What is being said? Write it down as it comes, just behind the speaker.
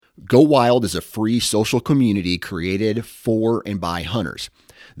Go Wild is a free social community created for and by hunters.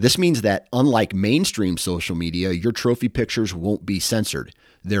 This means that unlike mainstream social media, your trophy pictures won't be censored.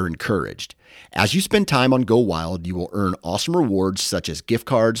 They're encouraged. As you spend time on Go Wild, you will earn awesome rewards such as gift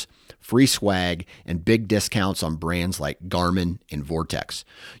cards, free swag, and big discounts on brands like Garmin and Vortex.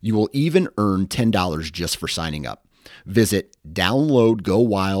 You will even earn $10 just for signing up. Visit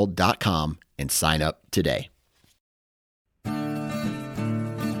downloadgowild.com and sign up today.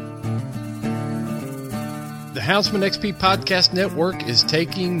 The Houndsman XP Podcast Network is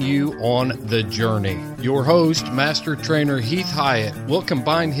taking you on the journey. Your host, Master Trainer Heath Hyatt, will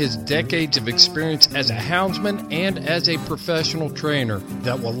combine his decades of experience as a houndsman and as a professional trainer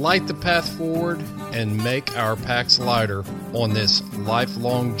that will light the path forward and make our packs lighter on this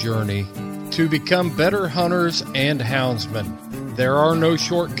lifelong journey to become better hunters and houndsmen. There are no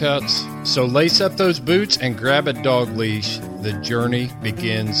shortcuts, so lace up those boots and grab a dog leash. The journey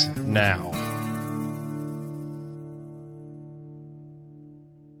begins now.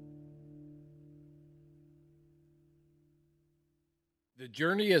 The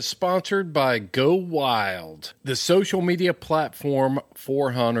journey is sponsored by Go Wild, the social media platform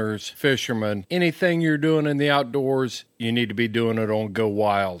for hunters, fishermen. Anything you're doing in the outdoors, you need to be doing it on Go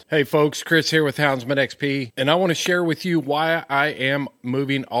Wild. Hey folks, Chris here with Houndsman XP, and I want to share with you why I am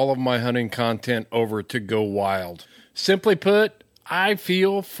moving all of my hunting content over to Go Wild. Simply put, I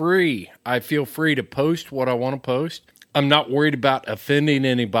feel free. I feel free to post what I want to post. I'm not worried about offending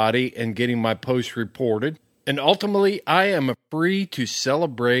anybody and getting my posts reported. And ultimately, I am free to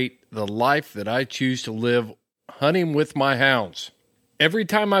celebrate the life that I choose to live hunting with my hounds. Every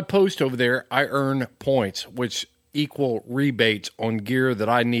time I post over there, I earn points, which equal rebates on gear that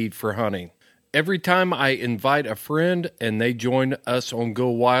I need for hunting. Every time I invite a friend and they join us on Go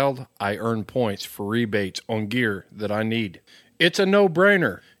Wild, I earn points for rebates on gear that I need. It's a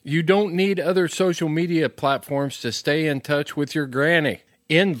no-brainer. You don't need other social media platforms to stay in touch with your granny.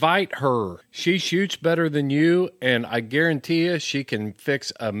 Invite her. She shoots better than you, and I guarantee you she can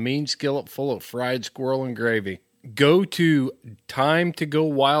fix a mean skillet full of fried squirrel and gravy. Go to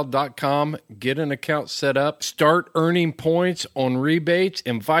timetogowild.com, get an account set up, start earning points on rebates,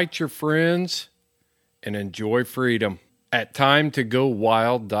 invite your friends, and enjoy freedom at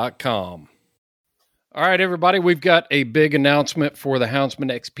timetogowild.com. All right, everybody, we've got a big announcement for the Houndsman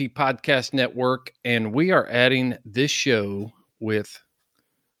XP Podcast Network, and we are adding this show with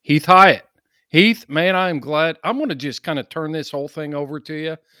Heath Hyatt. Heath, man, I'm glad. I'm going to just kind of turn this whole thing over to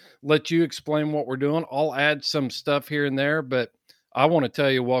you, let you explain what we're doing. I'll add some stuff here and there, but I want to tell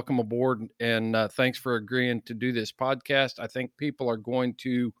you welcome aboard, and thanks for agreeing to do this podcast. I think people are going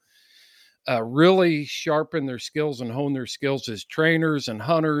to really sharpen their skills and hone their skills as trainers and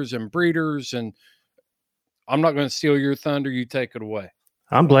hunters and breeders, and I'm not going to steal your thunder. You take it away.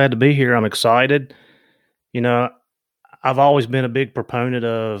 I'm glad to be here. I'm excited. You know, I've always been a big proponent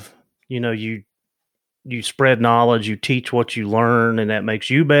of, you spread knowledge, you teach what you learn, and that makes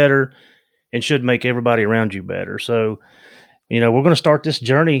you better and should make everybody around you better. So, we're going to start this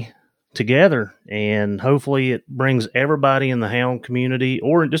journey together, and hopefully it brings everybody in the hound community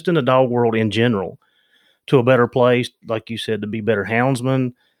or just in the dog world in general to a better place, like you said, to be better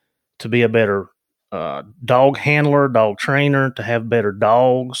houndsmen, to be a better dog handler, dog trainer, to have better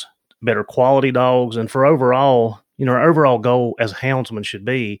dogs, better quality dogs, and for overall, our overall goal as a houndsman should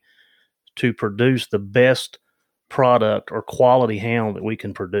be to produce the best product or quality hound that we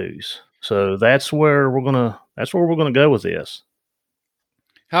can produce. So that's where we're gonna go with this.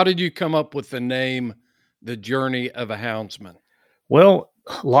 How did you come up with the name, The Journey of a Houndsman? Well,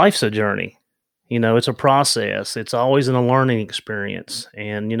 life's a journey. It's a process. It's always a learning experience.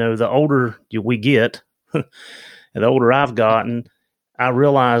 And, the older we get, and the older I've gotten, I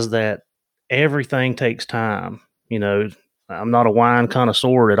realize that everything takes time. I'm not a wine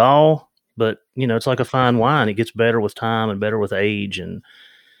connoisseur at all, but, it's like a fine wine. It gets better with time and better with age. And,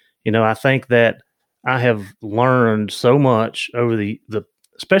 I think that I have learned so much over the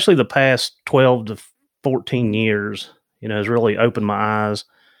especially the past 12 to 14 years, has really opened my eyes.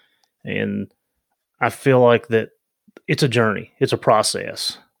 And I feel like that it's a journey. It's a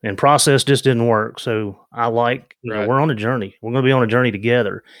process. And process just didn't work. So I like, we're on a journey. We're going to be on a journey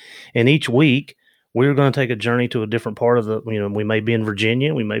together. And each week, we're going to take a journey to a different part of the, we may be in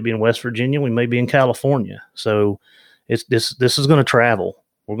Virginia, we may be in West Virginia, we may be in California. So this is going to travel.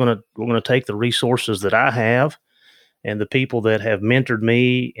 We're going to take the resources that I have and the people that have mentored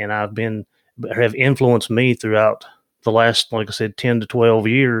me and have influenced me throughout the last, like I said, 10 to 12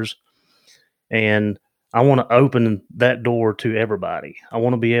 years. And I want to open that door to everybody. I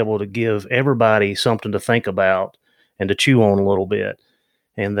want to be able to give everybody something to think about and to chew on a little bit.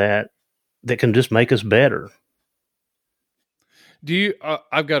 and that can just make us better. Do you?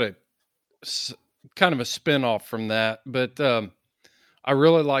 I've got a kind of a spin-off from that, but I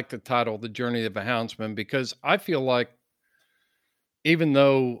really like the title, "The Journey of a Houndsman," because I feel like even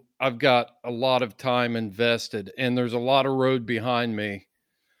though I've got a lot of time invested and there's a lot of road behind me,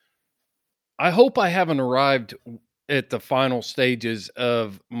 I hope I haven't arrived at the final stages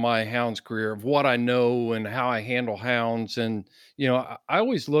of my hounds career of what I know and how I handle hounds. And, I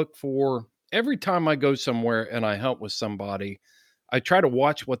always look for every time I go somewhere and I hunt with somebody, I try to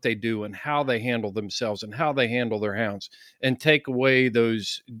watch what they do and how they handle themselves and how they handle their hounds and take away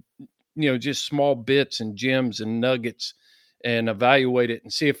those, just small bits and gems and nuggets and evaluate it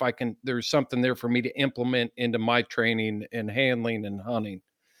and see if there's something there for me to implement into my training and handling and hunting.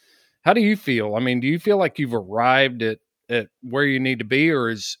 How do you feel? I mean, do you feel like you've arrived at where you need to be, or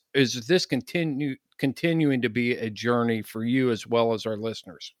is this continuing to be a journey for you as well as our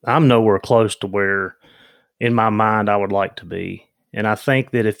listeners? I'm nowhere close to where in my mind I would like to be. And I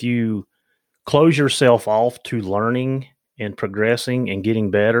think that if you close yourself off to learning and progressing and getting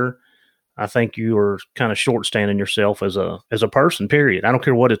better, I think you are kind of short standing yourself as a person, period. I don't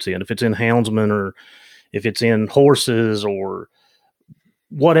care what it's in, if it's in houndsman or if it's in horses or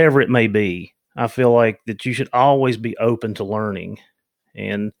whatever it may be. I feel like that you should always be open to learning.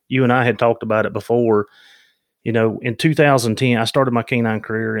 And you and I had talked about it before. In 2010, I started my canine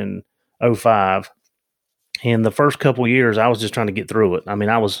career in 05. And the first couple of years, I was just trying to get through it. I mean,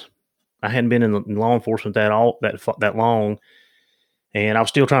 I hadn't been in law enforcement that long, and I was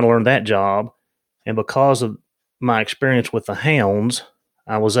still trying to learn that job. And because of my experience with the hounds,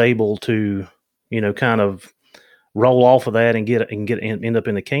 I was able to, kind of roll off of that and end up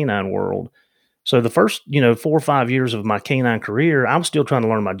in the canine world. So the first, 4 or 5 years of my canine career, I was still trying to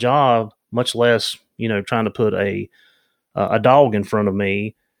learn my job, much less, trying to put a dog in front of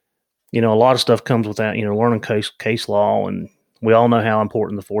me. A lot of stuff comes with that, learning case law, and we all know how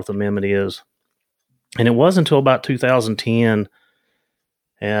important the Fourth Amendment is. And it wasn't until about 2010,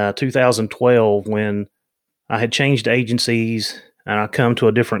 2012, when I had changed agencies and I come to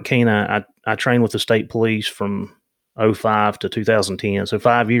a different canine. I trained with the state police from 05 to 2010. So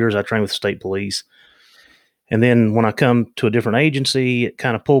 5 years I trained with the state police. And then when I come to a different agency, it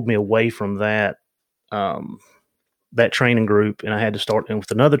kind of pulled me away from that training group, and I had to start in with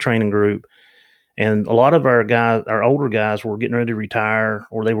another training group. And a lot of our older guys were getting ready to retire,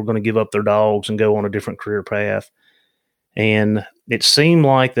 or they were going to give up their dogs and go on a different career path. And it seemed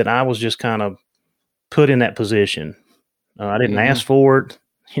like that I was just kind of put in that position. I didn't ask for it.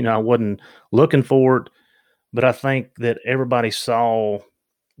 I wasn't looking for it, but I think that everybody saw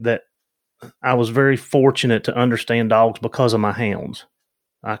that I was very fortunate to understand dogs because of my hounds.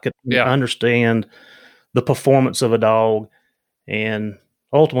 I could understand the performance of a dog, and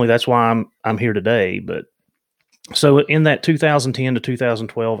ultimately that's why I'm here today. But so in that 2010 to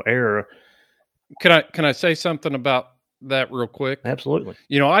 2012 era, can I say something about that real quick? Absolutely.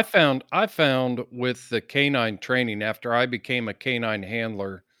 I found with the canine training, after I became a canine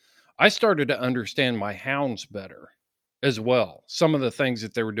handler, I started to understand my hounds better as well. Some of the things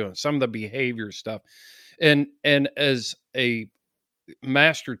that they were doing, some of the behavior stuff. And as a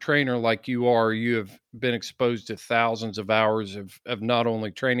master trainer like you are, you have been exposed to thousands of hours of not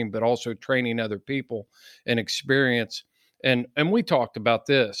only training, but also training other people and experience. And we talked about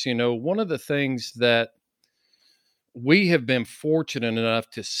this, one of the things that we have been fortunate enough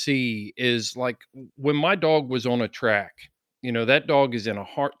to see is like when my dog was on a track, that dog is in a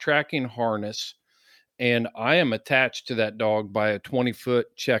tracking harness, and I am attached to that dog by a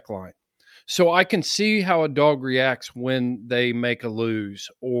 20-foot check line. So I can see how a dog reacts when they make a lose,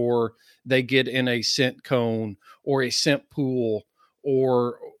 or they get in a scent cone or a scent pool,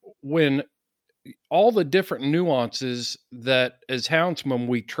 or when all the different nuances that as houndsmen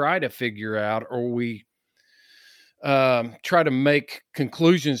we try to figure out, or we try to make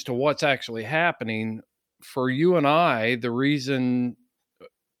conclusions to what's actually happening. For you and I, the reason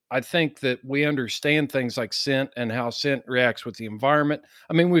I think that we understand things like scent and how scent reacts with the environment.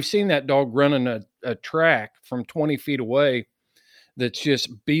 I mean, we've seen that dog running a track from 20 feet away that's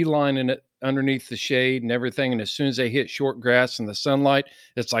just beelining it underneath the shade and everything. And as soon as they hit short grass and the sunlight,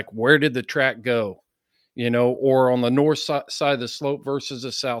 it's like, where did the track go? Or on the north side of the slope versus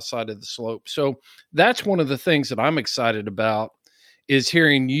the south side of the slope. So that's one of the things that I'm excited about, is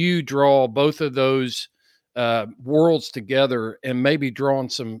hearing you draw both of those worlds together and maybe drawing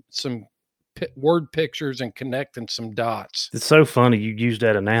some word pictures and connecting some dots. It's so funny you used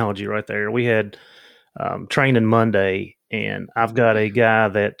that analogy right there. We had training Monday, and I've got a guy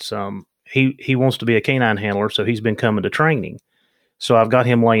that's he wants to be a canine handler, so he's been coming to training. So I've got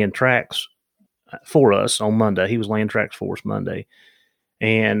him laying tracks for us on Monday. He was laying tracks for us Monday.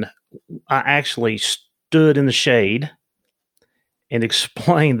 And I actually stood in the shade and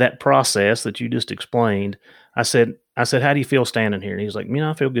explained that process that you just explained. I said, how do you feel standing here? And he's like,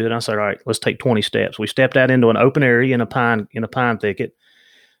 I feel good. I said, all right, let's take 20 steps. We stepped out into an open area in a pine thicket.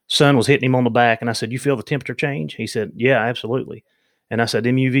 Sun was hitting him on the back. And I said, you feel the temperature change? He said, yeah, absolutely. And I said,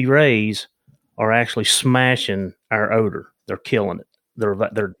 them UV rays are actually smashing our odor. They're killing it. They're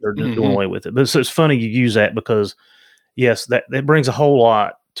just doing away with it. But it's funny you use that because, yes, that brings a whole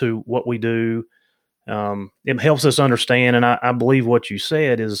lot to what we do. It helps us understand. And I believe what you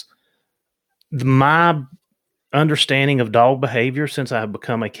said is my understanding of dog behavior since I have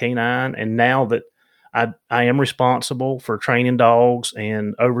become a canine, and now that I am responsible for training dogs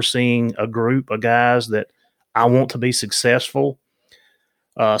and overseeing a group of guys that I want to be successful.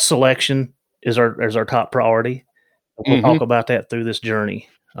 Selection is our top priority. We'll talk about that through this journey.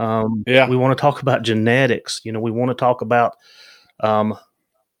 We want to talk about genetics. We want to talk about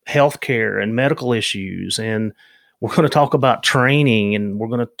healthcare and medical issues, and we're going to talk about training, and we're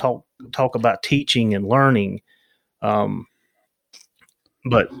going to talk about teaching and learning. But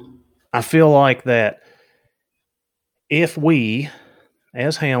I feel like that if we,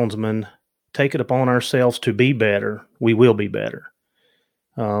 as houndsmen, take it upon ourselves to be better, we will be better.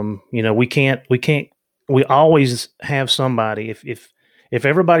 We always have somebody. If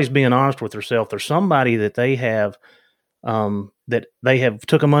everybody's being honest with themselves, there's somebody that they have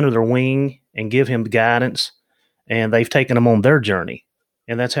took them under their wing and give him guidance, and they've taken them on their journey,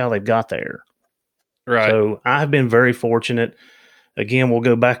 and that's how they've got there. Right. So I've been very fortunate. Again, we'll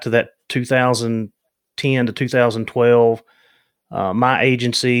go back to that 2010 to 2012. My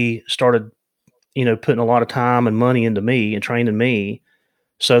agency started, putting a lot of time and money into me and training me,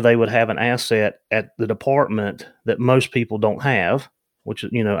 so they would have an asset at the department that most people don't have, which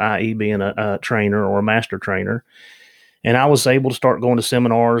is, i.e. being a trainer or a master trainer. And I was able to start going to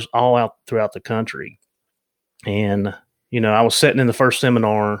seminars all out throughout the country. And, I was sitting in the first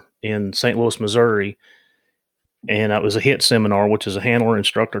seminar in St. Louis, Missouri, and it was a HIT seminar, which is a handler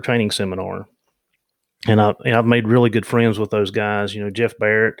instructor training seminar. And I've made really good friends with those guys, Jeff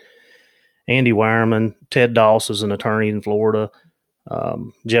Barrett, Andy Wireman, Ted Doss is an attorney in Florida,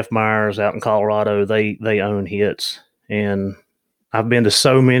 Jeff Myers out in Colorado. They own HITs. And I've been to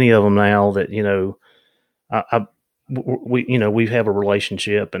so many of them now that, we have a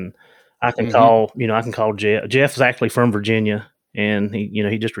relationship, and I can call Jeff. Jeff's actually from Virginia, and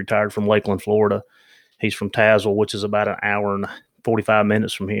he just retired from Lakeland, Florida. He's from Tazewell, which is about an hour and 45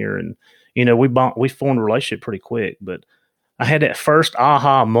 minutes from here. And, we formed a relationship pretty quick, but I had that first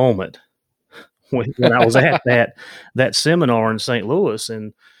aha moment when I was at that seminar in St. Louis.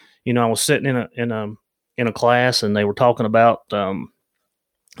 And, I was sitting in a class, and they were talking about,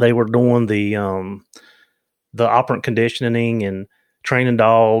 they were doing the operant conditioning and training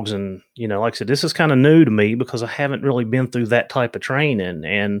dogs. And, like I said, this is kind of new to me because I haven't really been through that type of training.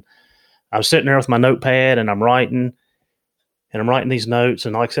 And I was sitting there with my notepad, and I'm writing these notes.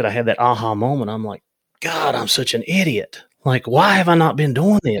 And like I said, I had that aha moment. I'm like, God, I'm such an idiot. Like, why have I not been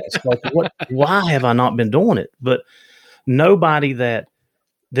doing this? Like, why have I not been doing it? But nobody that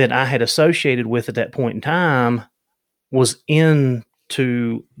I had associated with at that point in time was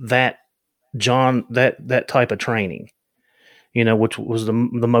into that type of training, which was the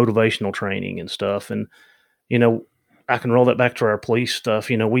motivational training and stuff. And, I can roll that back to our police stuff.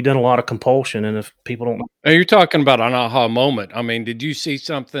 We did a lot of compulsion, and if people don't know. Now, you're talking about an aha moment. I mean, did you see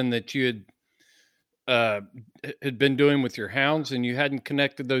something that you had been doing with your hounds and you hadn't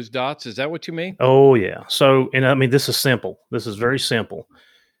connected those dots? Is that what you mean? Oh yeah. So, and I mean, this is simple. This is very simple.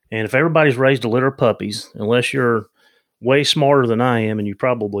 And if everybody's raised a litter of puppies, unless you're way smarter than I am, and you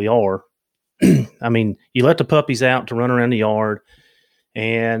probably are, I mean, you let the puppies out to run around the yard,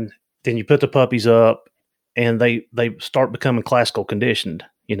 and then you put the puppies up, and they start becoming classical conditioned.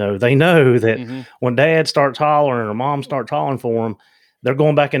 They know that when dad starts hollering or mom starts hollering for them, they're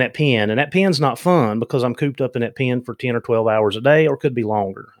going back in that pen, and that pen's not fun because I'm cooped up in that pen for 10 or 12 hours a day, or could be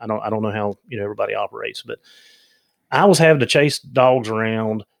longer. I don't know how, everybody operates, but I was having to chase dogs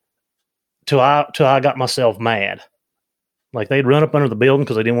around till I got myself mad. Like, they'd run up under the building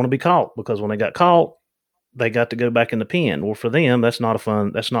because they didn't want to be caught, because when they got caught, they got to go back in the pen. Well, for them, that's not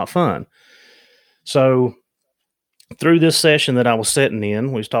fun. So through this session that I was sitting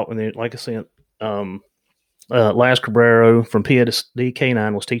in, we was talking, like I said, Laz Cabrero from PSD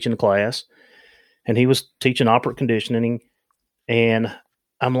K9 was teaching the class, and he was teaching operant conditioning. And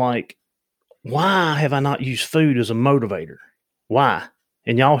I'm like, why have I not used food as a motivator? Why?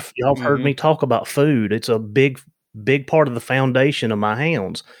 And y'all heard me talk about food. It's a big big part of the foundation of my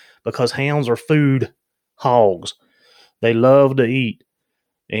hounds, because hounds are food hogs. They love to eat.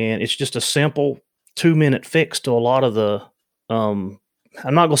 And it's just a simple 2-minute fix to a lot of the, I'm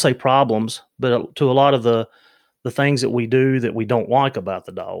not going to say problems, but to a lot of the things that we do that we don't like about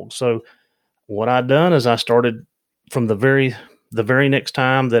the dog. So what I done is I started from the very next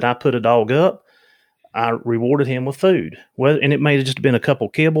time that I put a dog up, I rewarded him with food. Well, and it may have just been a couple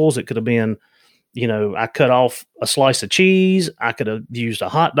kibbles. It could have been, I cut off a slice of cheese. I could have used a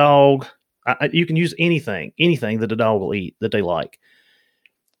hot dog. You can use anything that the dog will eat that they like.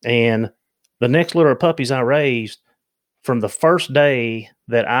 And the next litter of puppies I raised, from the first day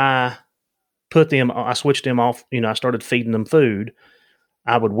that I switched them off, I started feeding them food,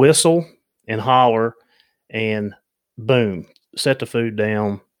 I would whistle and holler and boom, set the food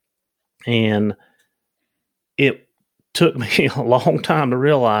down. And it took me a long time to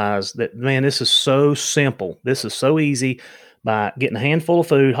realize that, man, this is so simple. This is so easy. By getting a handful of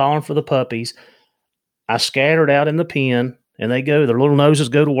food, hollering for the puppies, I scattered out in the pen, and their little noses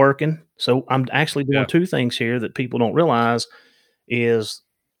go to working. So I'm actually doing two things here that people don't realize is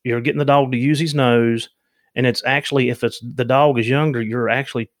you're getting the dog to use his nose. And it's actually, if the dog is younger, you're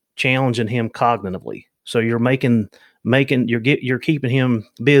actually challenging him cognitively. So you're you're keeping him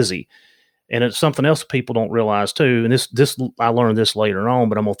busy. And it's something else people don't realize too. And this I learned this later on,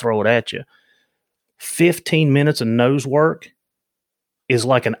 but I'm going to throw it at you. 15 minutes of nose work is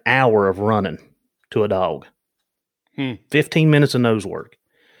like an hour of running to a dog. 15 minutes of nose work.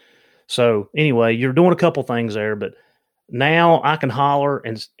 So anyway, you're doing a couple things there, but now I can holler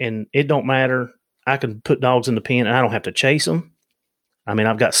and it don't matter. I can put dogs in the pen and I don't have to chase them. I mean,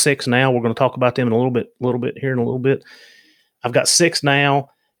 I've got 6 now. We're going to talk about them in a little bit here in a little bit. I've got 6 now,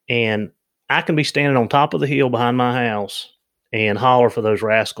 and I can be standing on top of the hill behind my house and holler for those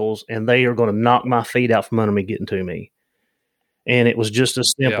rascals, and they are going to knock my feet out from under me getting to me. And it was just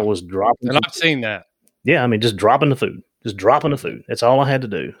as simple as dropping. And I've seen that. Yeah, I mean, just dropping the food. That's all I had to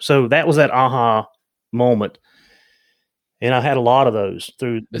do. So that was that aha moment. And I had a lot of those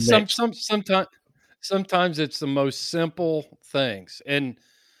through sometimes it's the most simple things. And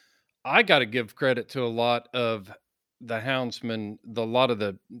I got to give credit to a lot of the houndsmen, a lot of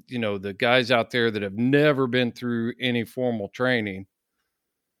the guys out there that have never been through any formal training,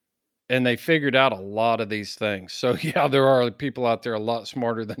 and they figured out a lot of these things. So yeah, there are people out there a lot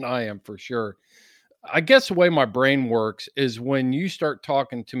smarter than I am for sure. I guess the way my brain works is when you start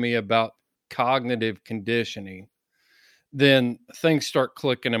talking to me about cognitive conditioning, then things start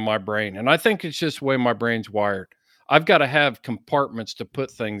clicking in my brain. And I think it's just the way my brain's wired. I've got to have compartments to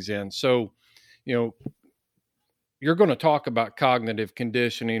put things in. So, you're going to talk about cognitive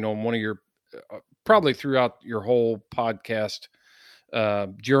conditioning on one of your, probably throughout your whole podcast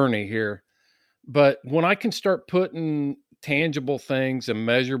journey here. But when I can start putting tangible things and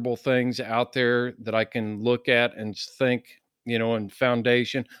measurable things out there that I can look at and think, and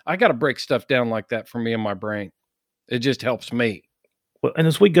foundation, I got to break stuff down like that for me in my brain. It just helps me. Well, and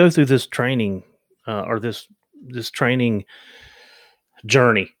as we go through this training or this training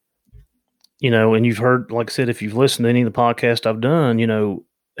journey, and you've heard, like I said, if you've listened to any of the podcasts I've done,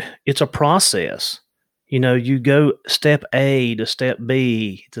 it's a process. You go step A to step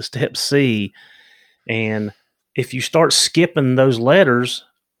B to step C. And if you start skipping those letters,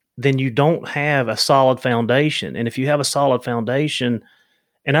 then you don't have a solid foundation. And if you have a solid foundation,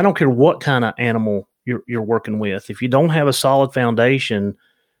 and I don't care what kind of animal you're working with, if you don't have a solid foundation,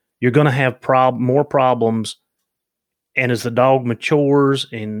 you're going to have more problems. And as the dog matures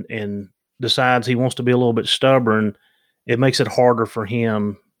and decides he wants to be a little bit stubborn, it makes it harder for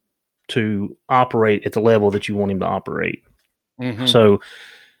him to operate at the level that you want him to operate. Mm-hmm. So,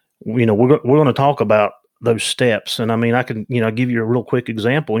 we're going to talk about those steps. And I mean, I can, give you a real quick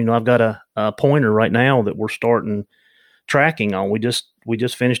example. I've got a pointer right now that we're starting tracking on. We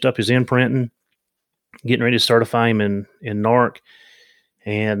just finished up his imprinting, getting ready to certify him in NARC,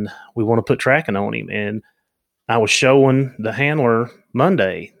 and we want to put tracking on him. And I was showing the handler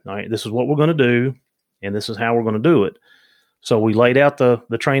Monday, all right, this is what we're going to do, and this is how we're going to do it. So we laid out the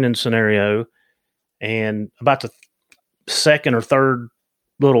training scenario, and about the second or third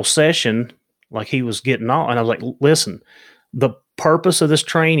little session, like he was getting on, and I was like, listen, the purpose of this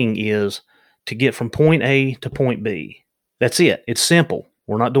training is to get from point A to point B. That's it. It's simple.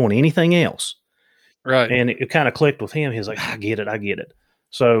 We're not doing anything else. Right. And it kind of clicked with him. He's like, I get it.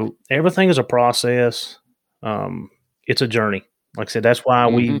 So everything is a process. It's a journey. Like I said, that's why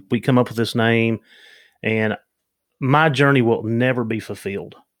we come up with this name. And my journey will never be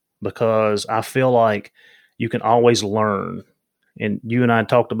fulfilled because I feel like you can always learn. And you and I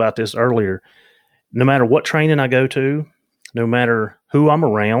talked about this earlier. no matter what training I go to, no matter who I'm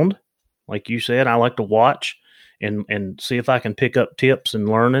around, like you said, I like to watch and see if I can pick up tips and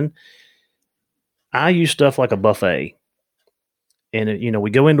learning. I use stuff like a buffet. And, we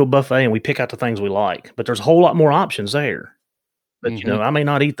go into a buffet and we pick out the things we like, but there's a whole lot more options there. But, I may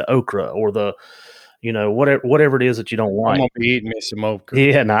not eat the okra or the, whatever it is that you don't I'm like. gonna be eating me some okra.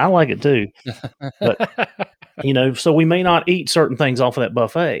 Yeah, no, I like it too. But, so we may not eat certain things off of that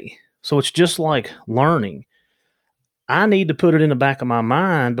buffet. So it's just like learning. I need to put it in the back of my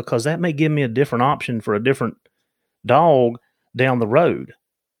mind because that may give me a different option for a different dog down the road.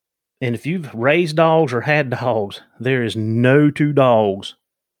 And if you've raised dogs or had dogs, there is no two dogs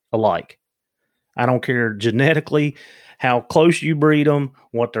alike. I don't care genetically how close you breed them,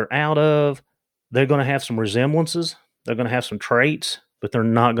 what they're out of. They're going to have some resemblances. They're going to have some traits, but they're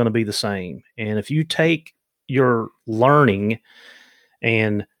not going to be the same. And if you take your learning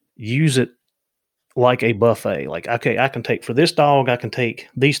and use it like a buffet, like, okay, I can take for this dog, I can take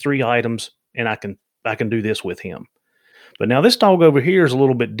these 3 items and I can do this with him. But now this dog over here is a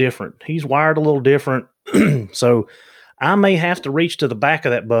little bit different. He's wired a little different. So I may have to reach to the back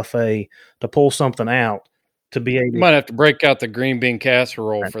of that buffet to pull something out to be able. You might have to break out the green bean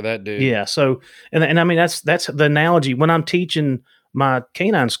casserole for that dude. Yeah. So, and I mean, that's the analogy. When I'm teaching my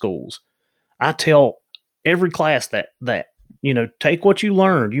canine schools, I tell every class that, take what you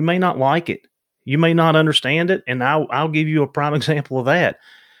learned. You may not like it. You may not understand it. And I'll give you a prime example of that.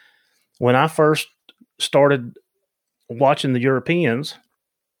 When I first started watching the Europeans,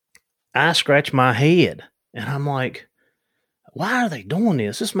 I scratched my head and I'm like, why are they doing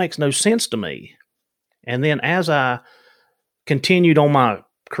this? This makes no sense to me. And then as I continued on my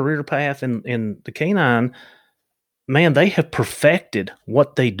career path in the canine, man, they have perfected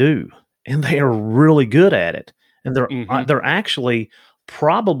what they do and they are really good at it. And they're actually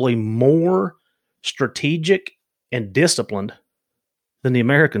probably more strategic and disciplined than the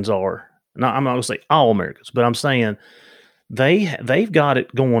Americans are. Now, I'm not going to say all Americans, but I'm saying they've got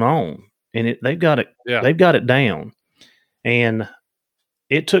it going on, and they've got it down. And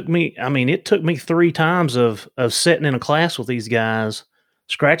it took me 3 times of sitting in a class with these guys,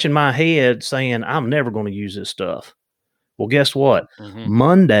 scratching my head, saying I'm never going to use this stuff. Well, guess what?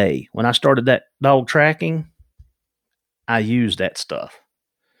 Monday, when I started that dog tracking, I used that stuff.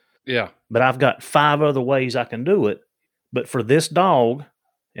 Yeah. But I've got 5 other ways I can do it. But for this dog,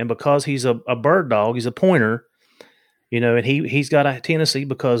 and because he's a bird dog, he's a pointer, and he's got a tendency,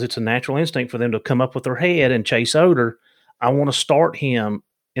 because it's a natural instinct for them to come up with their head and chase odor. I want to start him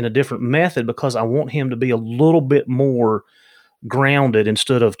in a different method because I want him to be a little bit more grounded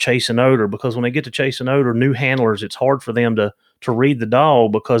instead of chasing odor, because when they get to chasing odor, new handlers, it's hard for them to read the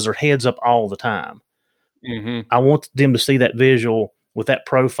dog because their head's up all the time. I want them to see that visual with that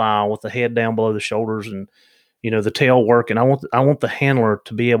profile, with the head down below the shoulders and, the tail work. And I want the handler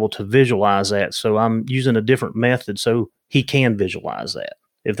to be able to visualize that. So I'm using a different method so he can visualize that,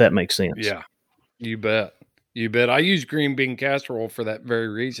 if that makes sense. Yeah, you bet. I use green bean casserole for that very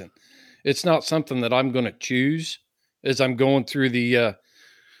reason. It's not something that I'm going to choose as I'm going through the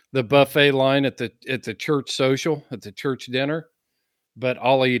buffet line at the church social, at the church dinner, but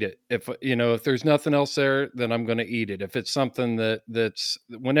I'll eat it. If there's nothing else there, then I'm going to eat it. If it's something that's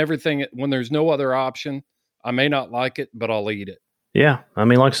when there's no other option, I may not like it, but I'll eat it. Yeah. I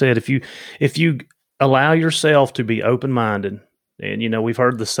mean, like I said, if you allow yourself to be open-minded, and, we've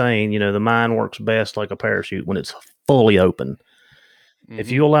heard the saying, the mind works best like a parachute when it's fully open. If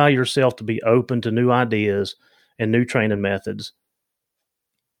you allow yourself to be open to new ideas and new training methods,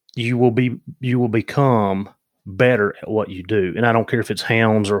 you will become better at what you do. And I don't care if it's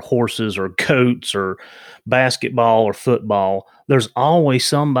hounds or horses or goats or basketball or football. There's always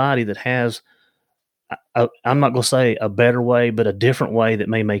somebody that has, I'm not going to say a better way, but a different way that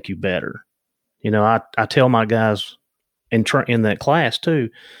may make you better. I tell my guys in that class too,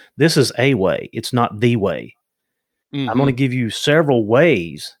 this is a way. It's not the way. I'm going to give you several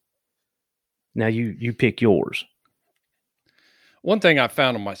ways. Now you pick yours. One thing I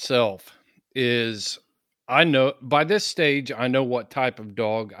found in myself is I know by this stage, I know what type of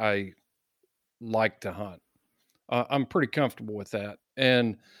dog I like to hunt. I'm pretty comfortable with that.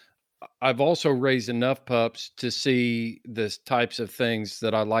 And I've also raised enough pups to see the types of things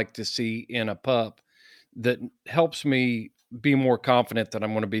that I like to see in a pup that helps me be more confident that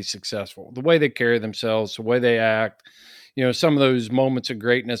I'm going to be successful. The way they carry themselves, the way they act, some of those moments of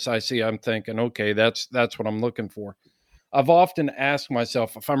greatness I see, I'm thinking, okay, that's what I'm looking for. I've often asked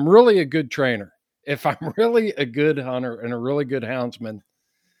myself, if I'm really a good trainer, if I'm really a good hunter and a really good houndsman,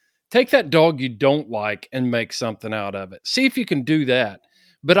 take that dog you don't like and make something out of it. See if you can do that.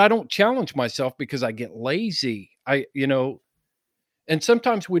 but I don't challenge myself because I get lazy. And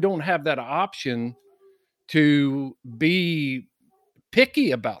sometimes we don't have that option to be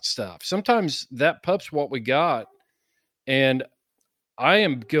picky about stuff. Sometimes that pup's what we got. And I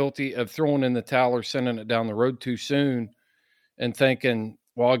am guilty of throwing in the towel or sending it down the road too soon and thinking,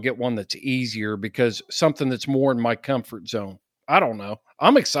 well, I'll get one that's easier because something that's more in my comfort zone. I don't know.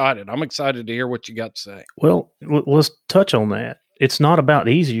 I'm excited. I'm excited to hear what you got to say. Well, let's touch on that. It's not about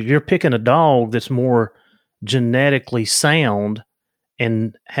easy. You're picking a dog that's more genetically sound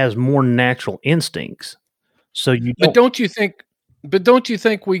and has more natural instincts. So you But don't you think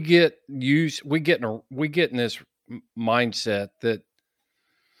we get in this mindset that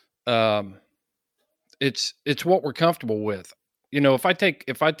it's what we're comfortable with. If I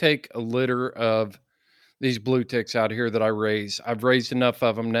take a litter of these blue ticks out here that I've raised enough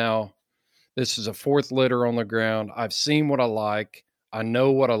of them now. This is a fourth litter on the ground. I've seen what I like. I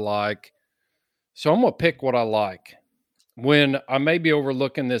know what I like. So I'm going to pick what I like. When I may be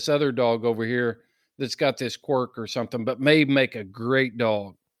overlooking this other dog over here that's got this quirk or something, but may make a great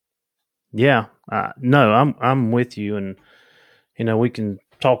dog. Yeah. No, I'm with you. And, we can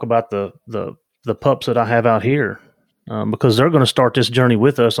talk about the pups that I have out here. Because they're going to start this journey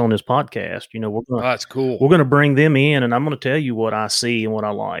with us on this podcast. That's cool. We're going to bring them in, and I'm going to tell you what I see and what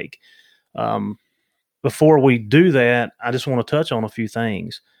I like. Before we do that, I just want to touch on a few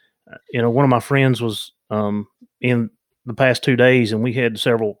things. One of my friends was in the past 2 days, and we had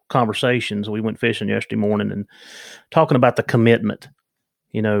several conversations. We went fishing yesterday morning and talking about the commitment.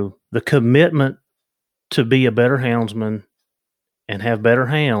 The commitment to be a better houndsman and have better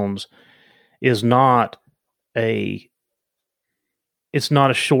hounds is not it's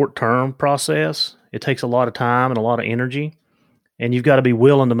not a short-term process. It takes a lot of time and a lot of energy, and you've got to be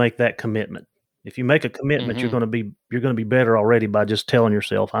willing to make that commitment. If you make a commitment, you're going to be better already by just telling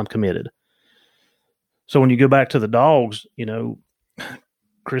yourself, I'm committed. So when you go back to the dogs,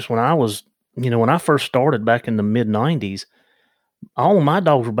 Chris, when I first started back in the mid 90s, all of my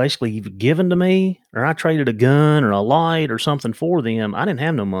dogs were basically either given to me or I traded a gun or a light or something for them. I didn't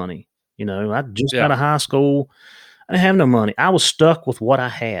have no money. I just got out of high school. I didn't have no money. I was stuck with what I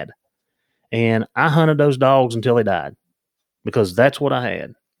had. And I hunted those dogs until they died because that's what I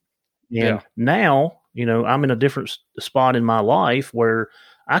had. And now, I'm in a different spot in my life where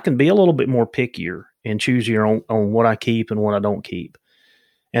I can be a little bit more pickier and choosier on what I keep and what I don't keep.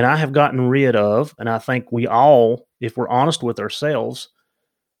 And I have gotten rid of, and I think we all, if we're honest with ourselves,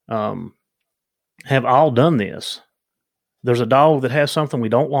 have all done this. There's a dog that has something we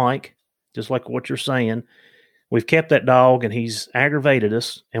don't like, just like what you're saying. We've kept that dog and he's aggravated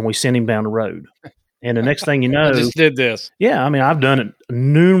us and we send him down the road. And the next thing you know, I just did this. Yeah. I mean, I've done it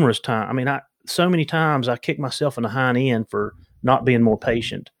numerous times. I mean, so many times I kick myself in the hind end for not being more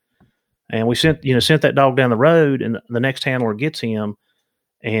patient. And we sent that dog down the road and the next handler gets him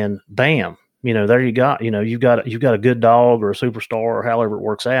and bam, there you got, you've got a good dog or a superstar or however it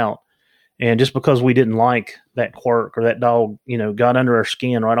works out. And just because we didn't like that quirk or that dog, got under our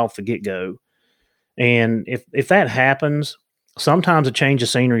skin right off the get-go. And if that happens, sometimes a change of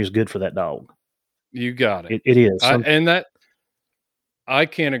scenery is good for that dog. You got it. It is. I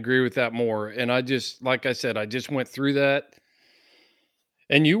can't agree with that more. And I just, like I said, I just went through that.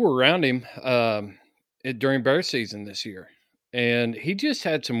 And you were around him during bear season this year. And he just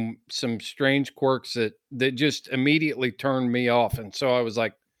had some strange quirks that just immediately turned me off. And so I was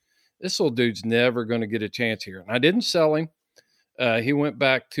like, this little dude's never going to get a chance here. And I didn't sell him. He went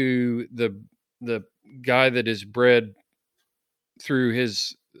back to the guy that is bred through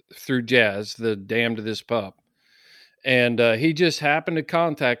Jazz, the dam to this pup. And he just happened to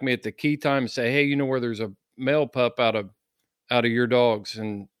contact me at the key time and say, hey, you know where there's a male pup out of your dogs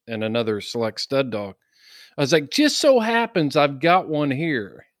and another select stud dog. I was like, just so happens I've got one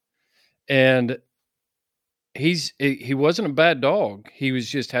here. And he wasn't a bad dog. He was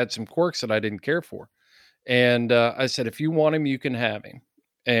just had some quirks that I didn't care for. And I said, if you want him, you can have him.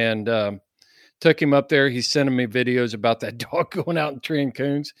 And took him up there. He's sending me videos about that dog going out and treeing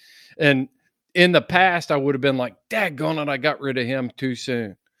coons. And in the past, I would have been like, daggone it, I got rid of him too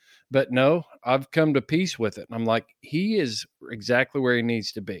soon. But no, I've come to peace with it. And I'm like, he is exactly where he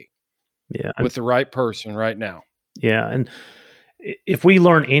needs to be. Yeah. With the right person right now. Yeah. And if we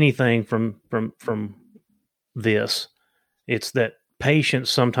learn anything from this, it's that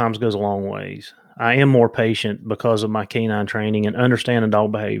patience sometimes goes a long ways. I am more patient because of my canine training and understanding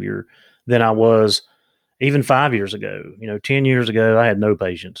dog behavior than I was even 5 years ago. 10 years ago, I had no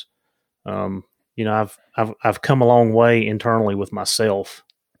patience. I've come a long way internally with myself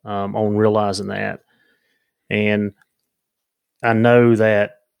on realizing that. And I know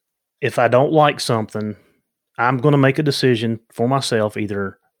that if I don't like something, I'm going to make a decision for myself.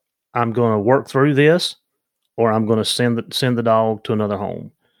 Either I'm going to work through this, or I'm going to send the dog to another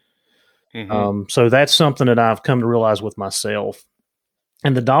home. So that's something that I've come to realize with myself.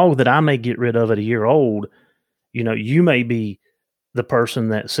 And the dog that I may get rid of at a year old, you may be the person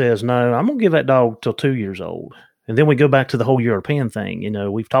that says, no, I'm going to give that dog till 2 years old. And then we go back to the whole European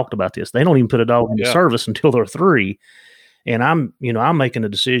thing. We've talked about this. They don't even put a dog into service until they're 3. And I'm making a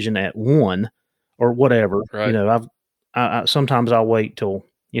decision at 1 or whatever. Right. I sometimes I'll wait till,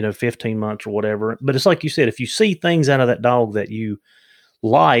 15 months or whatever. But it's like you said, if you see things out of that dog that you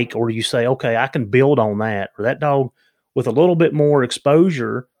like, or you say, okay, I can build on that, or that dog with a little bit more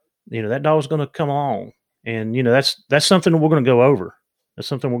exposure, that dog's going to come along. And, that's something we're going to go over. That's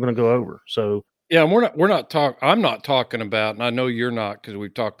something we're going to go over. So, yeah, and I'm not talking about, and I know you're not because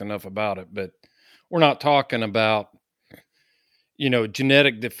we've talked enough about it, but we're not talking about,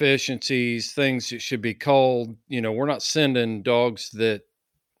 genetic deficiencies, things that should be culled. We're not sending dogs that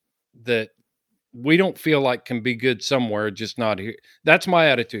we don't feel like can be good somewhere, just not here. That's my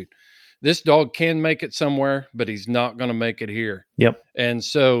attitude. This dog can make it somewhere, but he's not going to make it here. Yep. And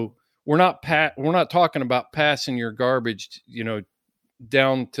so we're not talking about passing your garbage,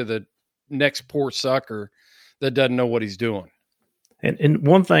 down to the next poor sucker that doesn't know what he's doing. And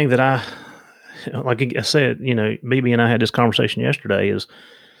one thing that like I said, BB and I had this conversation yesterday is,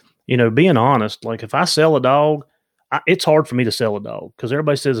 being honest. Like if I sell a dog, it's hard for me to sell a dog because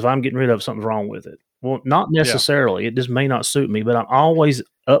everybody says if I'm getting rid of it, something's wrong with it. Well, not necessarily. It just may not suit me, but I'm always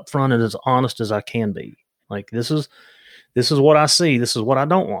upfront and as honest as I can be. Like this is what I see. This is what I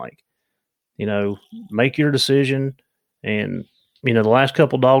don't like. Make your decision. And the last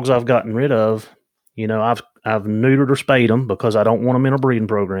couple dogs I've gotten rid of, I've neutered or spayed them because I don't want them in a breeding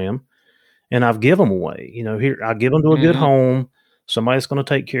program, and I've given them away. Here I give them to a good home. Somebody's going to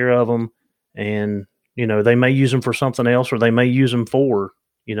take care of them, and they may use them for something else, or they may use them for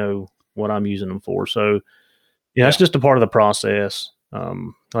what I'm using them for. So that's just a part of the process.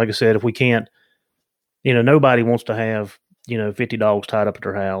 Like I said, if we can't, nobody wants to have 50 dogs tied up at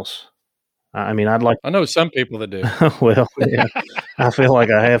their house. I mean, I know some people that do. Well, yeah, I feel like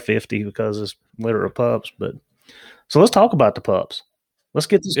I have 50 because it's litter of pups. But so let's talk about the pups. Let's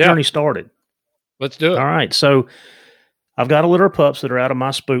get this journey started. Let's do it. All right. So I've got a litter of pups that are out of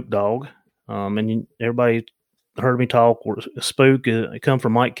my Spook dog. And everybody heard me talk. Spook come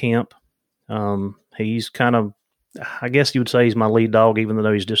from Mike Kemp. He's kind of, I guess you would say he's my lead dog, even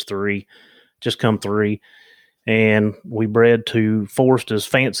though he's just 3, just come 3. And we bred to Forrest's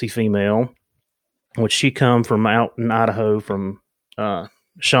Fancy female, which she come from out in Idaho from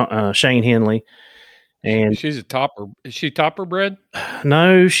Shane Henley. And she's a topper. Is she topper bred?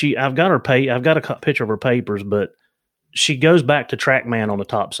 No, I've got a picture of her papers, but she goes back to Trackman on the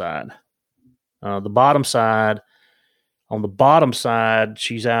top side. On the bottom side,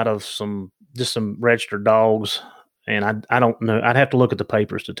 she's out of some registered dogs, and I don't know. I'd have to look at the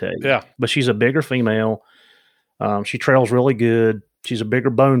papers to tell you. Yeah, but she's a bigger female. She trails really good. She's a bigger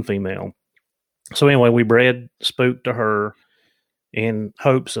bone female. So anyway, we bred Spook to her in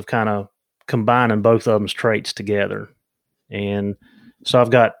hopes of kind of combining both of them's traits together. And so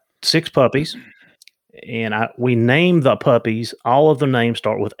I've got 6 puppies, and we named the puppies. All of the names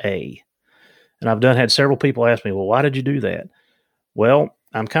start with A. And I've had several people ask me, well, why did you do that? Well,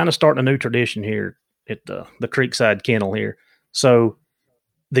 I'm kind of starting a new tradition here at the Creekside Kennel here. So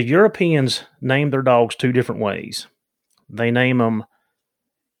the Europeans name their dogs 2 different ways. They name them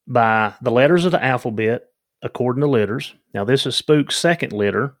by the letters of the alphabet according to litters. Now, this is Spook's second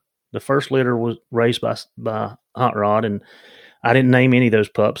litter. The first litter was raised by Hot Rod, and I didn't name any of those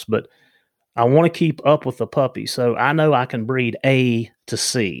pups, but I want to keep up with the puppies. So I know I can breed A to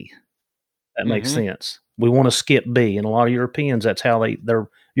C. That makes sense. We want to skip B, and a lot of Europeans, that's how you're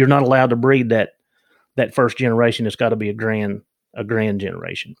not allowed to breed that first generation. It's got to be a grand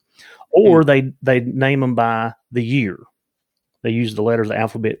generation, or they name them by the year. They use the letters of the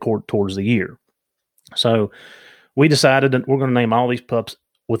alphabet towards the year. So we decided that we're going to name all these pups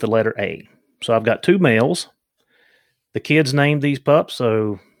with the letter A. So I've got 2 males. The kids named these pups,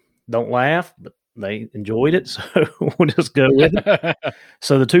 so don't laugh, but they enjoyed it, so we'll just go with it.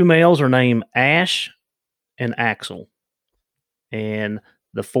 So the 2 males are named Ash and Axel. And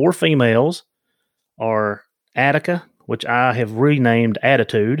the 4 females are Attica, which I have renamed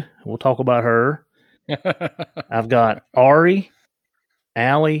Attitude. We'll talk about her. I've got Ari,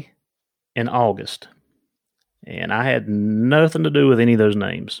 Allie, and August. And I had nothing to do with any of those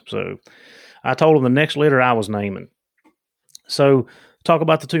names. So I told them the next litter I was naming. So talk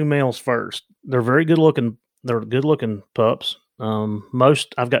about the 2 males first. They're very good looking. They're good looking pups.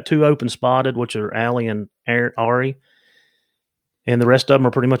 I've got 2 open spotted, which are Allie and Ari, and the rest of them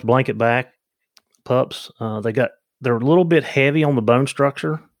are pretty much blanket back pups. They're a little bit heavy on the bone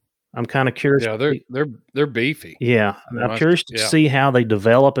structure. I'm kind of curious. Yeah, they're beefy. Yeah, I'm curious to see how they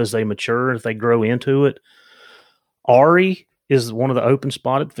develop as they mature, if they grow into it. Ari is one of the open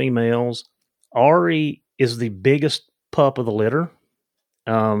spotted females. Ari is the biggest pup of the litter.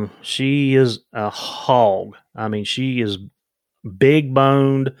 She is a hog. I mean, she is big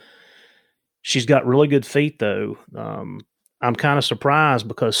boned. She's got really good feet, though. I'm kind of surprised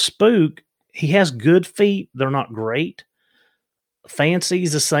because Spook, he has good feet. They're not great.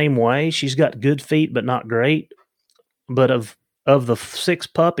 Fancy's the same way. She's got good feet, but not great. But of the 6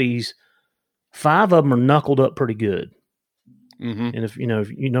 puppies, 5 of them are knuckled up pretty good. Mm-hmm. And if you know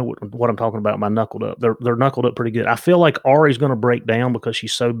what I'm talking about by knuckled up, they're knuckled up pretty good. I feel like Ari's going to break down because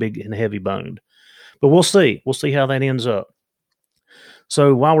she's so big and heavy boned. But we'll see. We'll see how that ends up.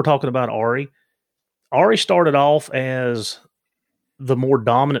 So while we're talking about Ari started off as the more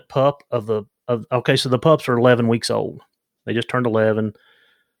dominant pup so the pups are 11 weeks old. They just turned 11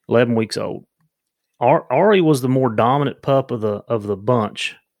 weeks old. Ari was the more dominant pup of the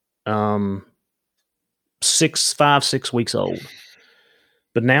bunch. 6 weeks old.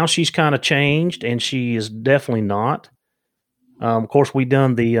 But now she's kind of changed, and she is definitely not. Of course, we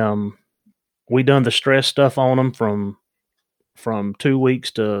done the stress stuff on them from 2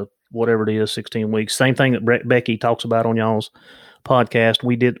 weeks to whatever it is, 16 weeks. Same thing that Becky talks about on y'all's podcast.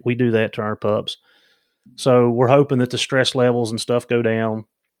 We do that to our pups. So we're hoping that the stress levels and stuff go down.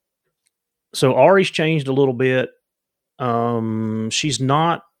 So Ari's changed a little bit. She's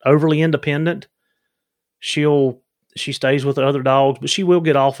not overly independent. She stays with the other dogs, but she will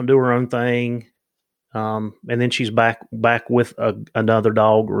get off and do her own thing. And then she's back with another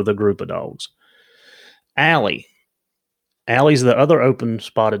dog or the group of dogs. Allie's the other open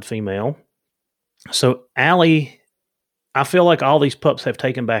spotted female. So Allie, I feel like all these pups have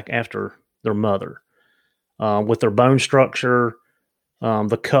taken back after their mother, with their bone structure,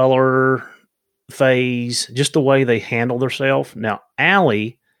 the color phase, just the way they handle themselves. Now,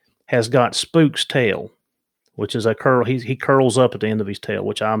 Allie has got Spook's tail, which is a curl. He curls up at the end of his tail,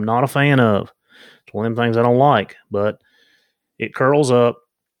 which I'm not a fan of. It's one of them things I don't like, but it curls up.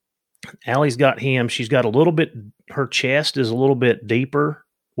 Allie's got him. She's got a little bit, her chest is a little bit deeper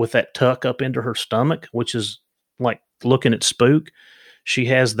with that tuck up into her stomach, which is like looking at Spook. She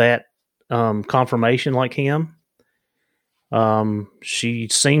has that conformation like him. She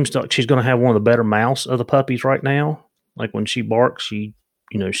seems like she's going to have one of the better mouths of the puppies right now. Like when she barks,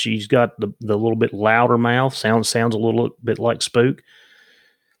 she's got the little bit louder mouth. Sounds a little bit like Spook.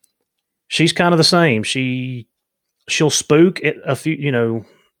 She's kind of the same. She'll spook at a few,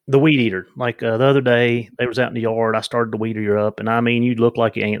 the weed eater. Like the other day, they was out in the yard. I started to weed her up, and I mean, you'd look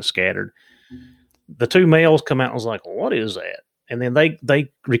like you ain't scattered. The 2 males come out and was like, "What is that?" And then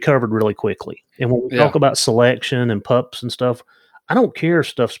they recovered really quickly. And when we talk about selection and pups and stuff, I don't care if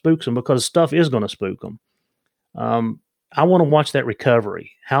stuff spooks them, because stuff is going to spook them. I want to watch that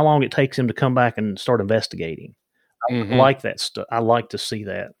recovery, how long it takes him to come back and start investigating. I like that stuff. I like to see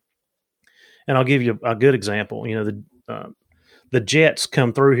that. And I'll give you a good example. The Jets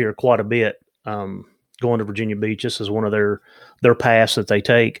come through here quite a bit, going to Virginia Beach. This is one of their paths that they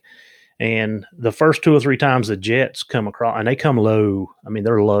take. And the first 2 or 3 times the Jets come across, and they come low. I mean,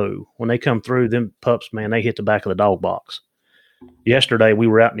 they're low. When they come through, them pups, man, they hit the back of the dog box. Yesterday, we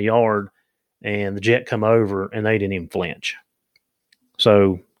were out in the yard, and the Jet come over, and they didn't even flinch.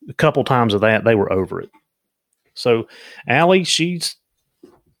 So a couple times of that, they were over it. So Allie, she's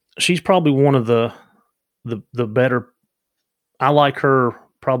probably one of the better. I like her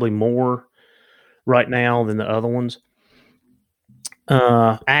probably more right now than the other ones.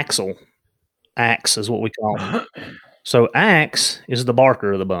 Axel. Axe is what we call him. So Axe is the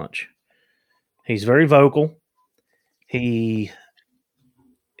barker of the bunch. He's very vocal. He'll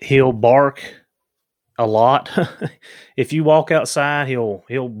bark a lot. If you walk outside,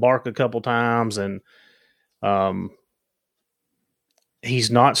 he'll bark a couple times, and he's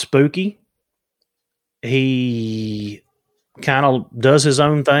not spooky. He kind of does his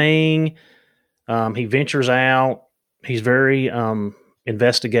own thing. He ventures out. He's very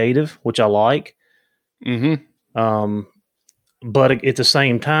investigative, which I like. But at the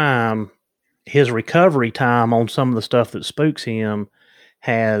same time, his recovery time on some of the stuff that spooks him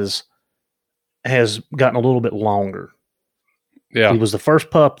has gotten a little bit longer. Yeah. He was the first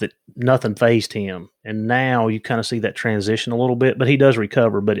pup that nothing fazed him, and now you kind of see that transition a little bit, but he does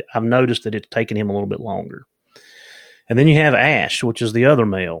recover, but I've noticed that it's taken him a little bit longer. And then you have Ash, which is the other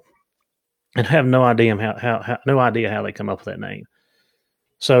male. and I have no idea how they come up with that name.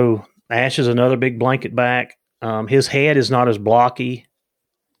 So Ash is another big blanket back. His head is not as blocky.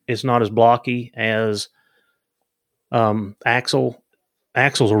 It's not as blocky as Axel.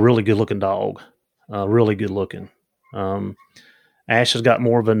 Axel's a really good looking dog. Really good looking. Ash has got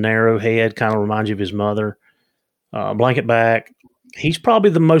more of a narrow head, kind of reminds you of his mother. Blanket back. He's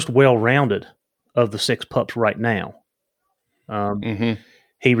probably the most well rounded of the 6 pups right now.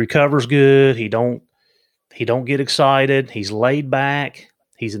 He recovers good. He don't get excited. He's laid back.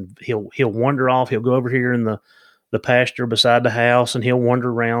 He'll wander off. He'll go over here in the pasture beside the house, and he'll wander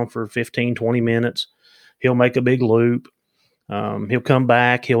around for 15, 20 minutes. He'll make a big loop. He'll come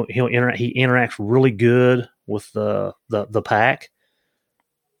back. He interacts really good with the pack.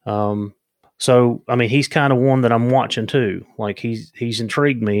 So I mean, he's kind of one that I'm watching too. Like he's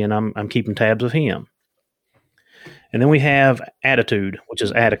intrigued me, and I'm keeping tabs of him. And then we have Attitude, which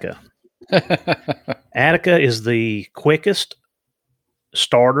is Attica. Attica is the quickest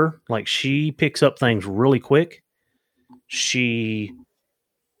starter. Like she picks up things really quick. She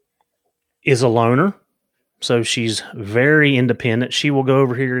is a loner, so she's very independent. She will go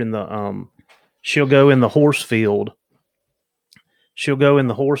over here in the she'll go in the horse field. She'll go in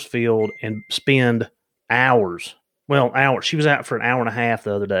the horse field and spend hours. Well, hours. She was out for an hour and a half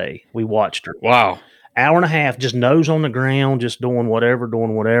the other day. We watched her. Wow. Hour and a half, just nose on the ground, just doing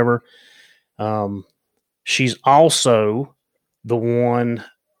whatever. She's also the one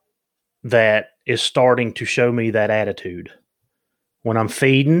that is starting to show me that attitude. When I'm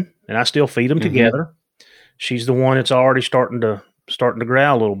feeding, and I still feed them together, she's the one that's already starting to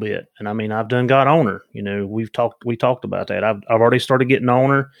growl a little bit. And I mean, I've done got on her. You know, we talked about that. I've already started getting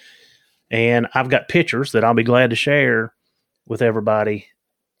on her, and I've got pictures that I'll be glad to share with everybody.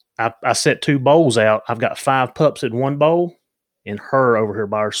 I set 2 bowls out. I've got 5 pups in one bowl and her over here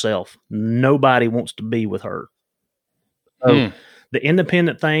by herself. Nobody wants to be with her. So the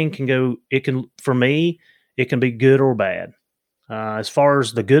independent thing for me, it can be good or bad. As far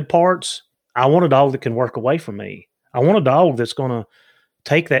as the good parts, I want a dog that can work away from me. I want a dog that's going to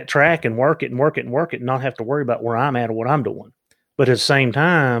take that track and work it and not have to worry about where I'm at or what I'm doing. But at the same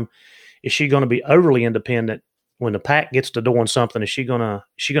time, is she going to be overly independent when the pack gets to doing something? Is she going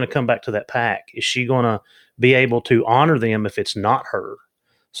to come back to that pack? Is she going to be able to honor them if it's not her?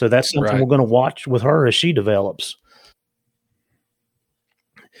 So that's something we're going to watch with her as she develops.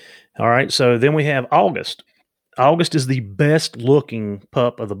 All right. So then we have August. August is the best looking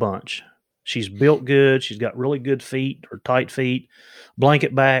pup of the bunch. She's built good. She's got really good feet or tight feet,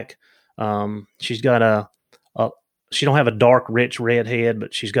 blanket back. She's got she don't have a dark, rich red head,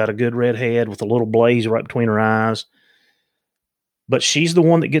 but she's got a good red head with a little blaze right between her eyes. But she's the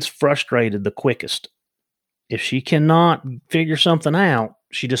one that gets frustrated the quickest. If she cannot figure something out,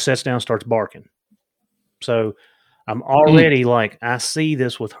 she just sits down and starts barking. So I'm already like, I see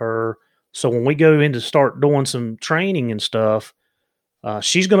this with her. So when we go in to start doing some training and stuff,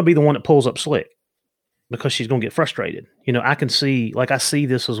 she's going to be the one that pulls up slick because she's going to get frustrated. You know, I see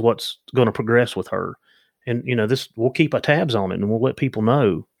this as what's going to progress with her. And, you know, we'll keep our tabs on it and we'll let people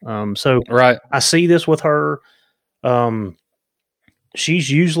know. I see this with her. She's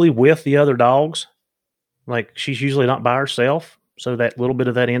usually with the other dogs. Like she's usually not by herself. So that little bit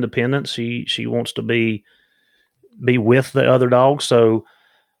of that independence, she wants to be with the other dogs. So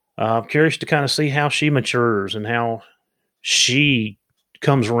I'm curious to kind of see how she matures and how she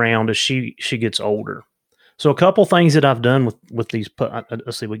comes around as she gets older. So a couple things that I've done with these.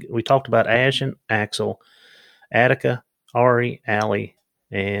 Let's see. We talked about Ash and Axel, Attica, Ari, Allie,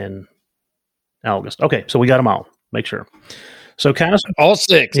 and August. Okay, so we got them all. Make sure. So kind of all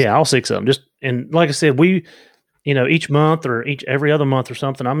 6. Yeah, all 6 of them. And like I said, each month or every other month or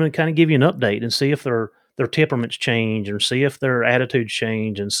something, I'm going to kind of give you an update and see if their temperaments change and see if their attitudes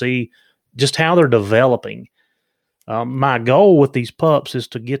change and see just how they're developing. My goal with these pups is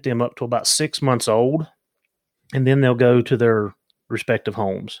to get them up to about 6 months old, and then they'll go to their respective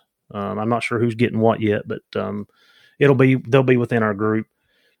homes. I'm not sure who's getting what yet, but they'll be within our group.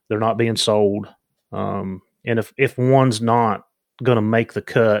 They're not being sold. And if one's not going to make the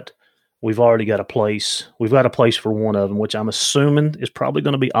cut, we've already got a place. We've got a place for one of them, which I'm assuming is probably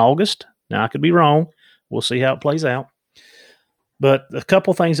going to be August. Now I could be wrong. We'll see how it plays out. But a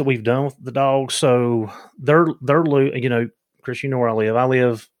couple things that we've done with the dogs. So they're you know, Chris, you know where I live. I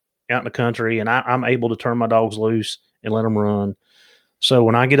live out in the country, and I'm able to turn my dogs loose and let them run. So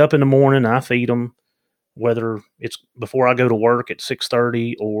when I get up in the morning, I feed them, whether it's before I go to work at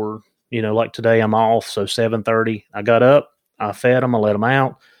 6:30 or, you know, like today I'm off. So 7:30, I got up, I fed them, I let them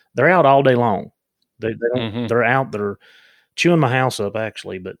out. They're out all day long. They're out. They're chewing my house up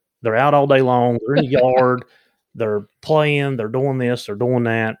actually, but They're out all day long. They're in the yard. They're playing. They're doing this. They're doing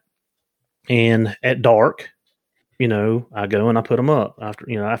that. And at dark, I go and I put them up after.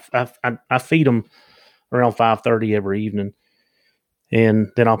 I feed them around 5:30 every evening,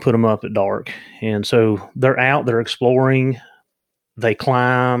 and then I'll put them up at dark. And so they're out. They're exploring. They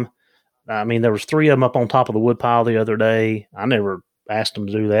climb. I mean, there was 3 of them up on top of the wood pile the other day. I never asked them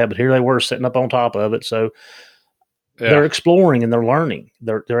to do that, but here they were sitting up on top of it. So they're exploring and they're learning.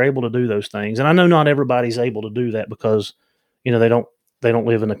 They're able to do those things. And I know not everybody's able to do that because, they don't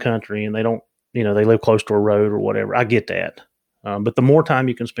live in the country and they don't, they live close to a road or whatever. I get that. But the more time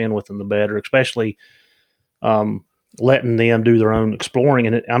you can spend with them, the better, especially letting them do their own exploring.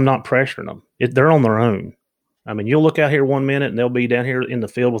 And I'm not pressuring them. They're on their own. I mean, you'll look out here one minute and they'll be down here in the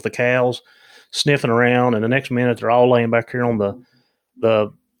field with the cows sniffing around. And the next minute they're all laying back here on the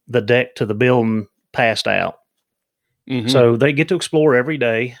deck to the building passed out. Mm-hmm. So they get to explore every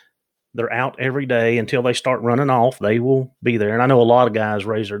day. They're out every day until they start running off. They will be there. And I know a lot of guys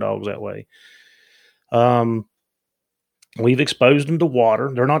raise their dogs that way. We've exposed them to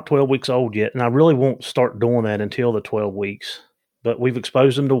water. They're not 12 weeks old yet. And I really won't start doing that until the 12 weeks. But we've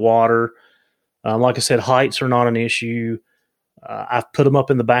exposed them to water. Like I said, heights are not an issue. I've put them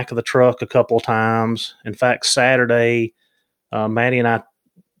up in the back of the truck a couple of times. In fact, Saturday, Maddie and I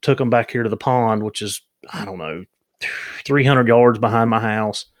took them back here to the pond, which is, 300 yards behind my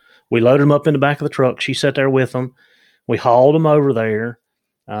house. We loaded them up in the back of the truck. She sat there with them. We hauled them over there.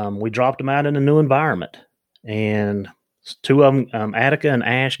 We dropped them out in a new environment. And 2 of them, Attica and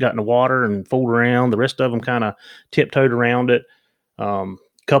Ash, got in the water and fooled around. The rest of them kind of tiptoed around it. A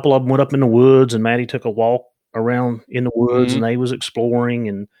couple of them went up in the woods, and Maddie took a walk around in the woods, and they was exploring.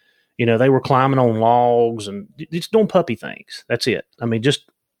 And, they were climbing on logs and just doing puppy things. That's it. I mean, just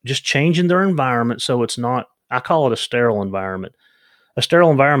changing their environment so it's not, I call it a sterile environment. A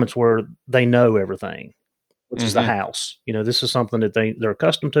sterile environment's where they know everything, which is the house. This is something that they're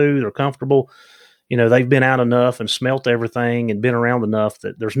accustomed to. They're comfortable. They've been out enough and smelt everything and been around enough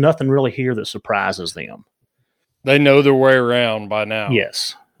that there's nothing really here that surprises them. They know their way around by now.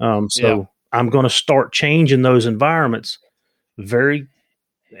 Yes. I'm going to start changing those environments very,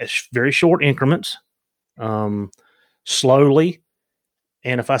 very short increments, slowly.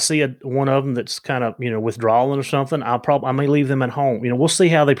 And if I see one of them that's kind of, withdrawing or something, I may leave them at home. We'll see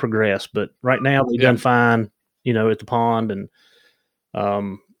how they progress. But right now they've done fine, at the pond. And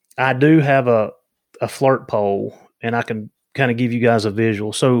I do have a flirt pole, and I can kind of give you guys a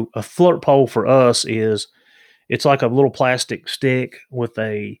visual. So a flirt pole for us it's like a little plastic stick with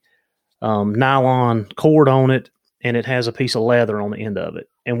a nylon cord on it, and it has a piece of leather on the end of it.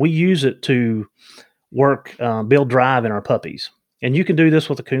 And we use it to work, build drive in our puppies. And you can do this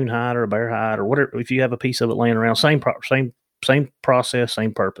with a coon hide or a bear hide or whatever. If you have a piece of it laying around, same process,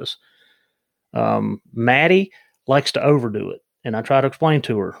 same purpose. Maddie likes to overdo it. And I try to explain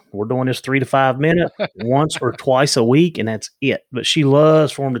to her, we're doing this 3 to 5 minutes once or twice a week, and that's it. But she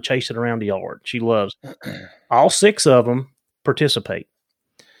loves for them to chase it around the yard. She loves. All 6 of them participate.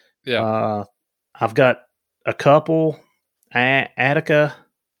 Yeah. I've got a couple, Attica,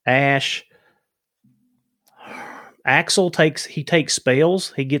 Ash. Axel takes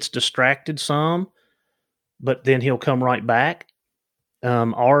spells. He gets distracted some, but then he'll come right back.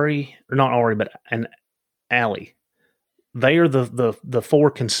 And Allie. They are the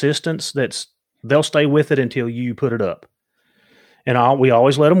 4 consistents they'll stay with it until you put it up. And we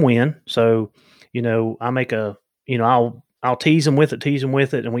always let them win. So, I make I'll tease them with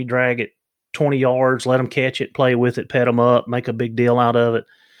it, and we drag it 20 yards, let them catch it, play with it, pet them up, make a big deal out of it.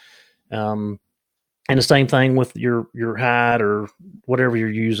 And the same thing with your hide or whatever you're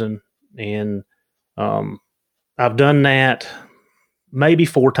using. And I've done that maybe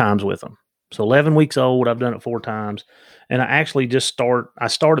 4 times with them. So 11 weeks old, I've done it 4 times. And I actually I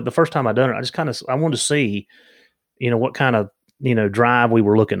started the first time I done it, I wanted to see, what kind of, drive we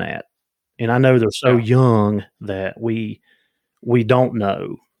were looking at. And I know they're so young that we don't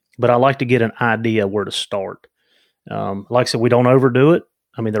know, but I like to get an idea where to start. Like I said, we don't overdo it.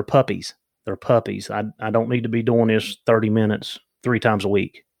 I mean, they're puppies. They're puppies. I don't need to be doing this 30 minutes 3 times a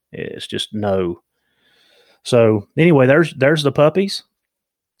week. It's just no. So anyway, there's the puppies.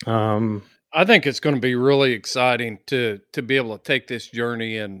 I think it's going to be really exciting to be able to take this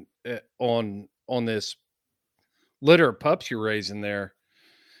journey and on this litter of pups you're raising there.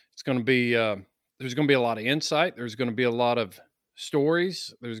 It's going to be there's going to be a lot of insight. There's going to be a lot of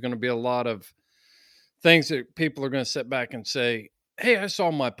stories. There's going to be a lot of things that people are going to sit back and say, "Hey, I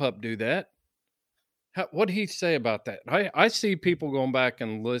saw my pup do that. What did he say about that?" I see people going back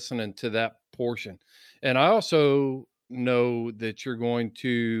and listening to that portion. And I also know that you're going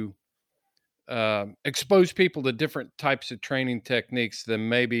to expose people to different types of training techniques than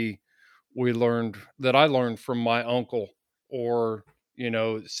maybe I learned from my uncle, or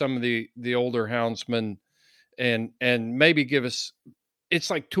some of the older houndsmen, and maybe give us, it's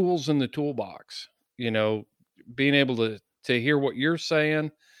like tools in the toolbox, being able to hear what you're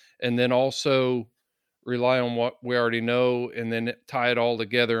saying, and then also rely on what we already know, and then tie it all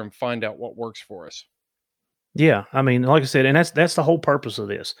together and find out what works for us. Yeah, I mean, like I said, and that's the whole purpose of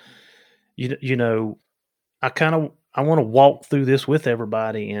this. You know, I want to walk through this with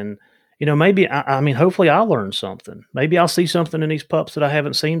everybody, and maybe I mean, hopefully I'll learn something. Maybe I'll see something in these pups that I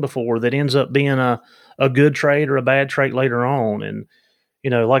haven't seen before that ends up being a good trait or a bad trait later on. And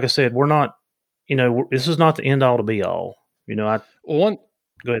like I said, we're not, this is not the end all to be all. Well,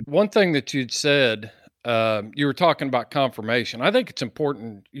 Go ahead. one thing that you'd said, you were talking about confirmation. I think it's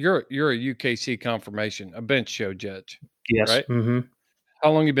important. You're a UKC confirmation, a bench show judge, Yes. right? Mm-hmm.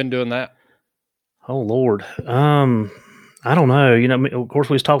 How long you been doing that? Oh Lord. I don't know. Of course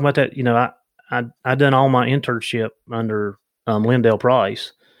we was talking about that. I done all my internship under Lindell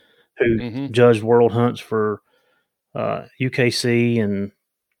Price, who Mm-hmm. judged world hunts for UKC, and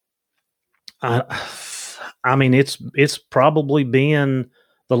I mean it's probably been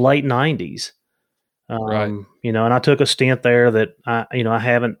the late 90s. Right. And I took a stint there that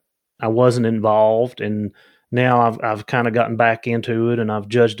I wasn't involved, and now I've kind of gotten back into it, and I've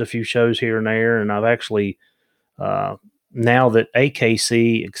judged a few shows here and there, and I've actually now that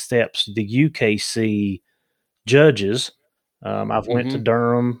AKC accepts the UKC judges, I've went to Mm-hmm.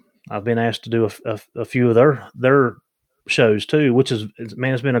 Durham. I've been asked to do a few of their shows too, which is,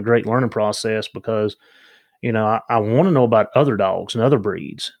 man, it's been a great learning process because I want to know about other dogs and other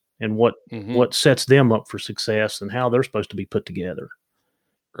breeds and Mm-hmm. what sets them up for success and how they're supposed to be put together.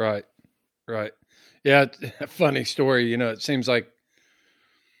 Right. Right. Yeah. A funny story. It seems like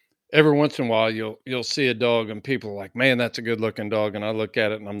every once in a while you'll see a dog and people are like, man, that's a good looking dog. And I look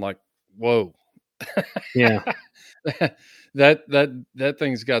at it and I'm like, whoa. Yeah. that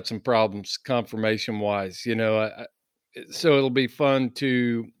thing's got some problems confirmation wise, so it'll be fun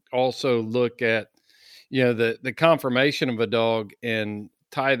to also look at, the confirmation of a dog and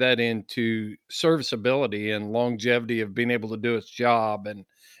tie that into serviceability and longevity of being able to do its job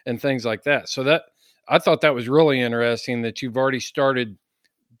and things like that. So that, I thought that was really interesting that you've already started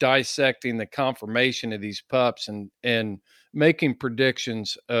dissecting the confirmation of these pups and making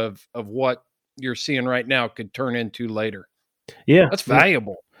predictions of what you're seeing right now could turn into later. Yeah. That's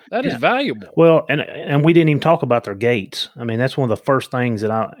valuable. That is valuable. Well, and we didn't even talk about their gaits. I mean, that's one of the first things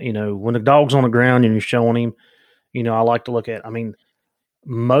that when the dog's on the ground and you're showing him, I like to look at. I mean,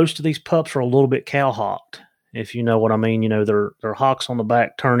 most of these pups are a little bit cowhocked, if you know what I mean. Their hocks on the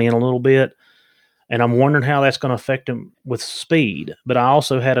back turn in a little bit, and I'm wondering how that's going to affect them with speed. But I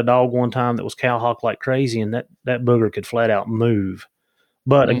also had a dog one time that was cowhocked like crazy, and that booger could flat out move.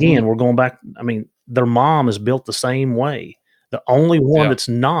 But again, we're going back. I mean, their mom is built the same way. The only one that's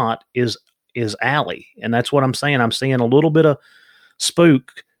not is Allie, and that's what I'm saying. I'm seeing a little bit of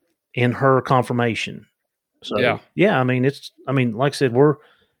spook in her confirmation. So yeah, I mean like I said, we're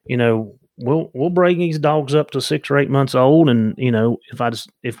we'll bring these dogs up to 6 or 8 months old, and if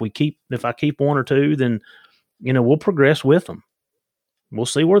I keep one or two, then we'll progress with them. We'll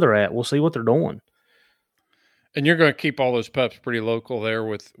see where they're at. We'll see what they're doing. And you're going to keep all those pups pretty local there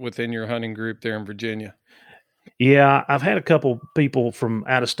within your hunting group there in Virginia. Yeah, I've had a couple people from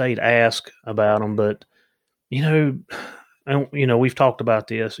out of state ask about them, but we've talked about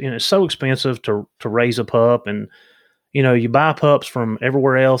this. It's so expensive to raise a pup, and you buy pups from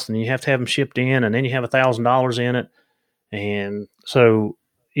everywhere else, and you have to have them shipped in, and then you have $1,000 in it, and so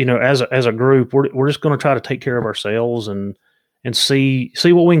as a group, we're just going to try to take care of ourselves and see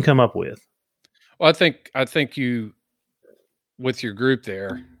what we can come up with. Well, I think you, with your group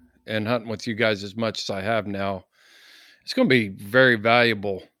there and hunting with you guys as much as I have now, it's going to be very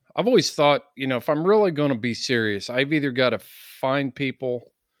valuable. I've always thought, if I'm really going to be serious, I've either got to find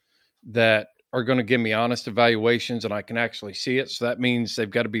people that are going to give me honest evaluations and I can actually see it. So that means they've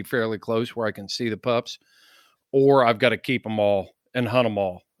got to be fairly close where I can see the pups, or I've got to keep them all and hunt them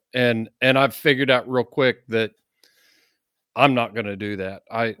all. And I've figured out real quick that I'm not going to do that.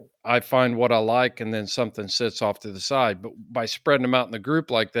 I find what I like, and then something sits off to the side. But by spreading them out in the group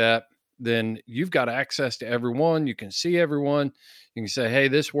like that, then you've got access to everyone. You can see everyone. You can say, hey,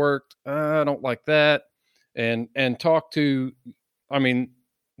 this worked. I don't like that. And talk to, I mean,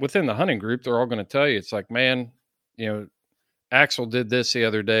 within the hunting group, they're all going to tell you, it's like, man, Axel did this the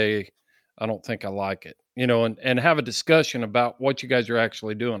other day. I don't think I like it, and have a discussion about what you guys are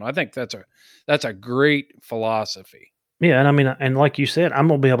actually doing. I think that's a great philosophy. Yeah, and I mean, and like you said, I'm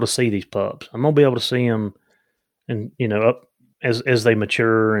gonna be able to see these pups. I'm gonna be able to see them, and up as they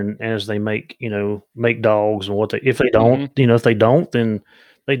mature and as they make dogs and what they. If they don't, Mhm. if they don't, then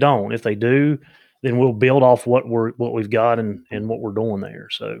they don't. If they do, then we'll build off what we've got and what we're doing there.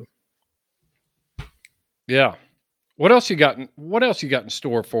 So Yeah. What else you got in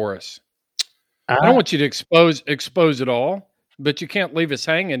store for us? I don't I want you to expose it all, but you can't leave us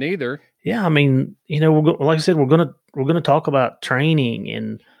hanging either. yeah, I mean, like I said, we're gonna talk about training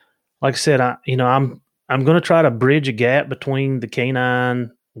and like I said, I'm gonna try to bridge a gap between the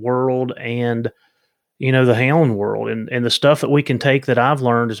canine world and the hound world and the stuff that we can take that I've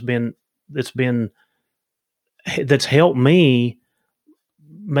learned that's been that's helped me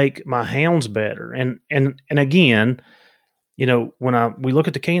make my hounds better. And again, when we look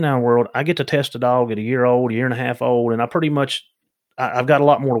at the canine world, I get to test a dog at a year old, a year and a half old, and I've got a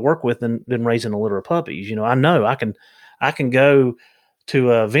lot more to work with than raising a litter of puppies. I know I can go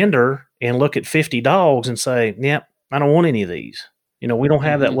to a vendor and look at 50 dogs and say, "Yep, I don't want any of these." We don't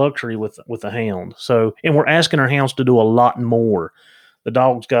have that Mhm. luxury with a hound. So, and we're asking our hounds to do a lot more. The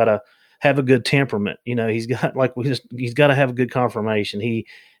dog's got to have a good temperament. He's got he's got to have a good conformation.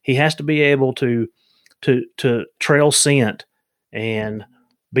 He has to be able to trail scent and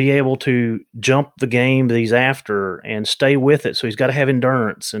be able to jump the game that he's after and stay with it. So he's got to have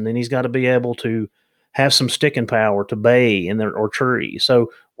endurance, and then he's got to be able to have some sticking power to bay or tree.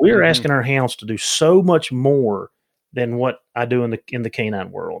 So we're Mhm. asking our hounds to do so much more than what I do in the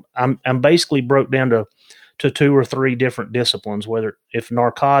canine world. I'm basically broke down to two or three different disciplines, whether if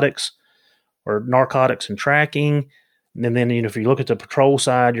narcotics or narcotics and tracking. And then, if you look at the patrol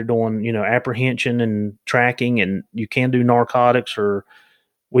side, you're doing, apprehension and tracking, and you can do narcotics, or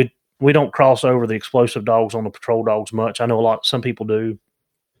we don't cross over the explosive dogs on the patrol dogs much. I know some people do,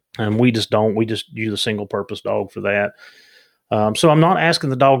 and we just don't. We just use a single purpose dog for that. So I'm not asking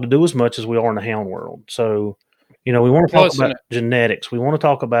the dog to do as much as we are in the hound world. So, we want to talk Plus, about genetics. We want to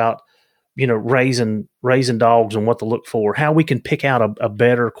talk about raising dogs and what to look for, how we can pick out a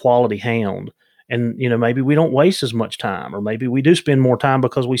better quality hound. And maybe we don't waste as much time, or maybe we do spend more time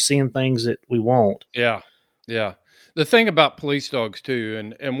because we seeing things that we want. yeah, yeah. The thing about police dogs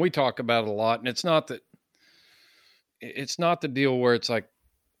too, and we talk about it a lot, and it's not the deal where it's like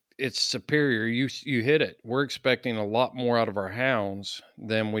it's superior. You hit it. We're expecting a lot more out of our hounds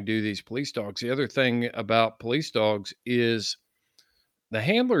than we do these police dogs. The other thing about police dogs is the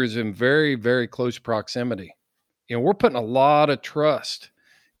handler is in very, very close proximity. We're putting a lot of trust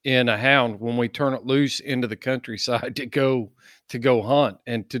in a hound when we turn it loose into the countryside to go hunt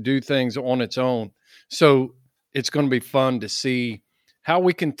and to do things on its own. So it's going to be fun to see how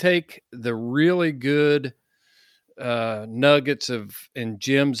we can take the really good nuggets of and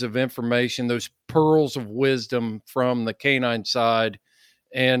gems of information, those pearls of wisdom from the canine side.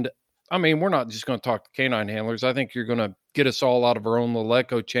 And I mean, we're not just going to talk to canine handlers. I think you're going to get us all out of our own little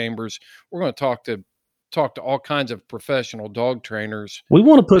echo chambers. We're going to talk to all kinds of professional dog trainers We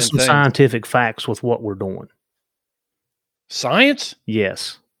want to put and some things. scientific facts with what we're doing. Science?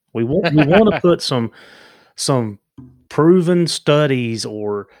 Yes, we want to put some proven studies,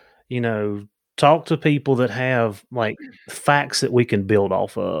 or talk to people that have like facts that we can build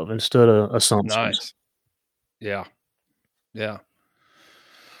off of instead of assumptions. Nice. Yeah. Yeah.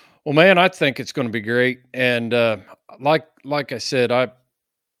 Well, man, I think it's going to be great. And like I said, I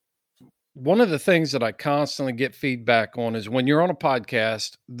one of the things that I constantly get feedback on is when you're on a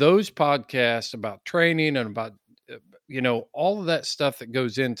podcast, those podcasts about training and about all of that stuff that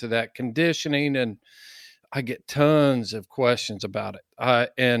goes into that conditioning, and I get tons of questions about it.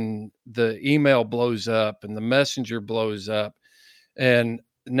 And the email blows up and the messenger blows up, and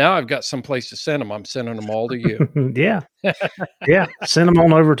now I've got some place to send them. I'm sending them all to you. Yeah, yeah. Send them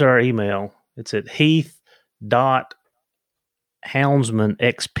on over to our email. It's at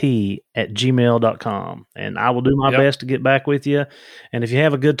heath.houndsmanxp@gmail.com. And I will do my Yep. best to get back with you. And if you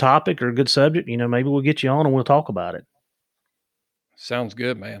have a good topic or a good subject, maybe we'll get you on and we'll talk about it. Sounds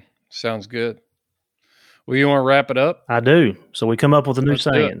good, man. Sounds good. Well, you want to wrap it up? I do. So we come up with a new Let's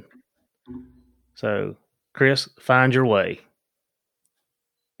do it. saying. So, Chris, find your way.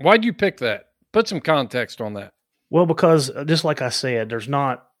 Why'd you pick that? Put some context on that. Well, because just like I said, there's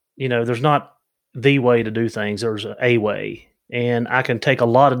not the way to do things. There's a way, and I can take a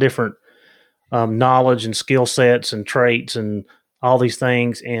lot of different knowledge and skill sets and traits and all these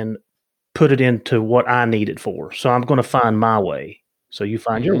things and put it into what I need it for. So I'm going to find my way. So you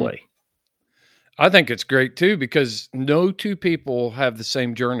find your Hmm. way. I think it's great too because no two people have the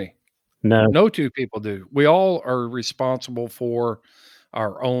same journey. No, No two people do. We all are responsible for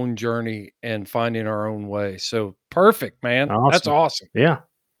our own journey and finding our own way. So perfect, man. Awesome. That's awesome. Yeah.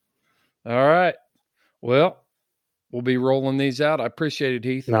 All right. Well, we'll be rolling these out. I appreciate it,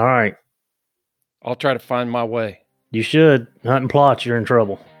 Heath. All right. I'll try to find my way. You should. Hunting plots, you're in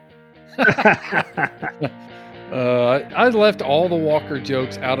trouble. I left all the Walker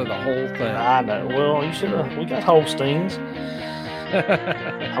jokes out of the whole thing. I know. Well, you should have. We got Holsteins.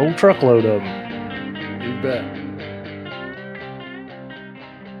 Whole truckload of them. You bet.